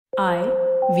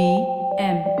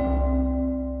IVM.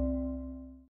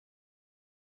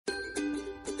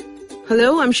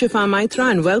 Hello, I'm Shifa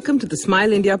Maitra and welcome to the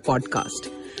Smile India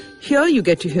podcast. Here you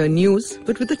get to hear news,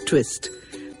 but with a twist.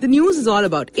 The news is all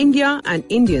about India and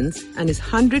Indians and is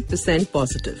 100%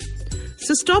 positive.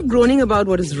 So stop groaning about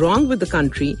what is wrong with the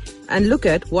country and look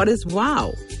at what is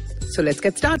wow. So let's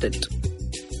get started.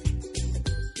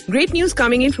 Great news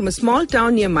coming in from a small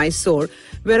town near Mysore,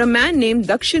 where a man named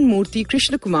Dakshin Murthy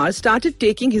Krishna Kumar started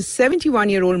taking his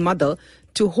 71-year-old mother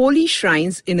to holy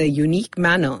shrines in a unique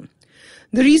manner.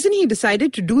 The reason he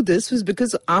decided to do this was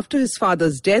because after his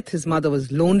father's death, his mother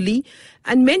was lonely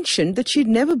and mentioned that she'd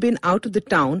never been out of the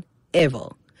town ever.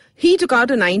 He took out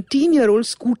a 19-year-old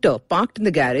scooter parked in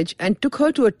the garage and took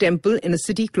her to a temple in a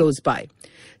city close by.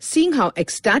 Seeing how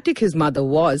ecstatic his mother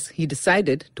was, he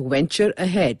decided to venture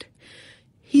ahead.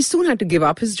 He soon had to give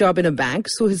up his job in a bank,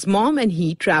 so his mom and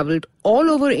he traveled all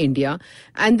over India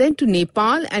and then to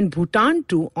Nepal and Bhutan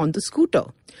too on the scooter.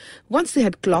 Once they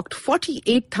had clocked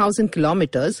 48,000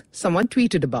 kilometers, someone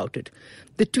tweeted about it.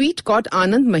 The tweet caught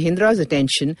Anand Mahindra's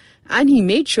attention and he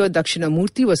made sure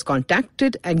Dakshinamurthy was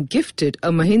contacted and gifted a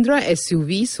Mahindra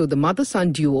SUV so the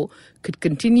mother-son duo could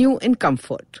continue in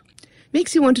comfort.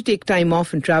 Makes you want to take time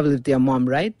off and travel with your mom,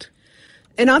 right?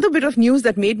 Another bit of news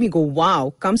that made me go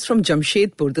wow comes from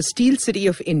Jamshedpur, the steel city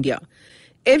of India.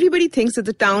 Everybody thinks that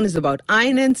the town is about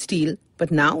iron and steel,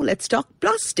 but now let's talk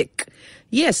plastic.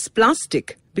 Yes,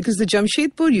 plastic, because the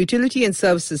Jamshedpur Utility and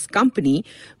Services Company,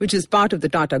 which is part of the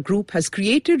Tata Group, has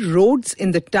created roads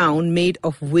in the town made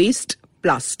of waste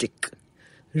plastic.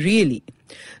 Really?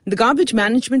 The garbage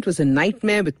management was a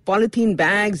nightmare with polythene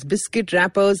bags, biscuit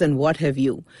wrappers and what have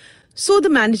you. So the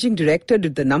managing director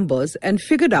did the numbers and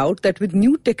figured out that with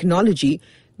new technology,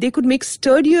 they could make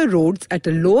sturdier roads at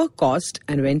a lower cost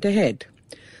and went ahead.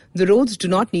 The roads do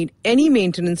not need any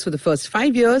maintenance for the first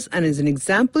 5 years and is an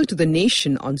example to the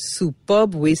nation on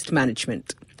superb waste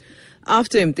management.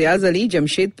 After Imtiaz Ali,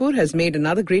 Jamshedpur has made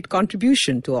another great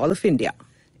contribution to all of India.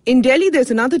 In Delhi,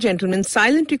 there's another gentleman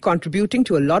silently contributing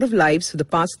to a lot of lives for the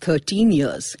past 13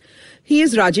 years. He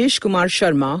is Rajesh Kumar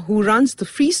Sharma, who runs the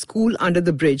free school under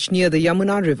the bridge near the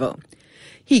Yamuna River.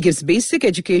 He gives basic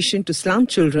education to slum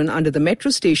children under the metro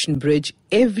station bridge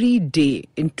every day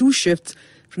in 2 shifts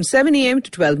from 7 a.m. to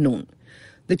 12 noon.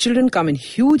 The children come in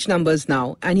huge numbers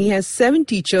now, and he has 7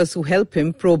 teachers who help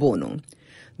him pro bono.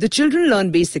 The children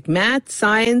learn basic math,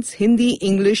 science, Hindi,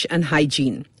 English, and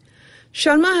hygiene.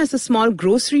 Sharma has a small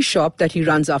grocery shop that he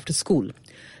runs after school.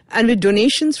 And with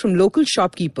donations from local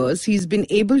shopkeepers, he's been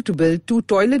able to build 2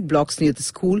 toilet blocks near the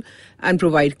school and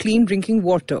provide clean drinking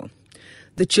water.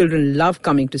 The children love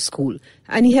coming to school,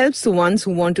 and he helps the ones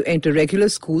who want to enter regular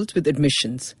schools with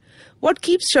admissions. What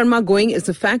keeps Sharma going is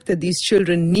the fact that these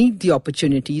children need the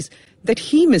opportunities that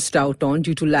he missed out on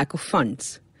due to lack of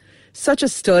funds. Such a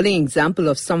sterling example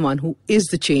of someone who is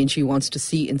the change he wants to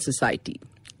see in society.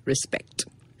 Respect.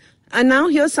 And now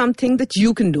here's something that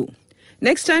you can do.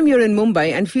 Next time you're in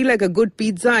Mumbai and feel like a good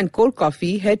pizza and cold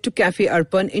coffee, head to Cafe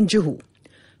Arpan in Juhu.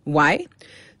 Why?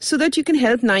 So that you can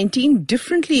help 19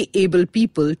 differently able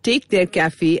people take their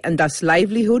cafe and thus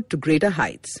livelihood to greater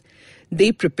heights.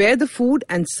 They prepare the food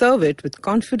and serve it with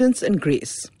confidence and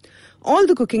grace. All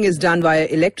the cooking is done via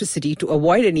electricity to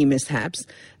avoid any mishaps.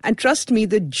 And trust me,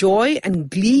 the joy and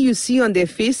glee you see on their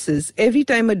faces every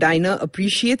time a diner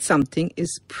appreciates something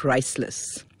is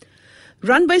priceless.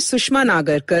 Run by Sushma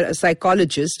Nagarkar, a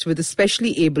psychologist with a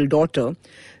specially able daughter,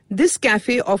 this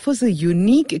cafe offers a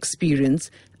unique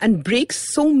experience and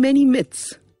breaks so many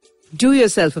myths. Do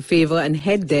yourself a favor and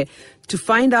head there to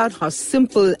find out how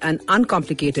simple and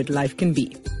uncomplicated life can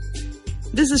be.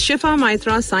 This is Shifa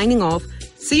Maitra signing off.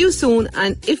 See you soon,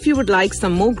 and if you would like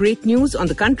some more great news on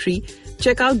the country,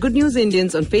 check out Good News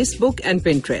Indians on Facebook and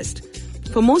Pinterest.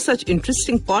 For more such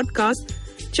interesting podcasts,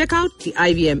 check out the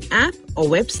IVM app or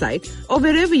website or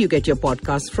wherever you get your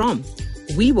podcasts from.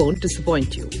 We won't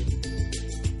disappoint you.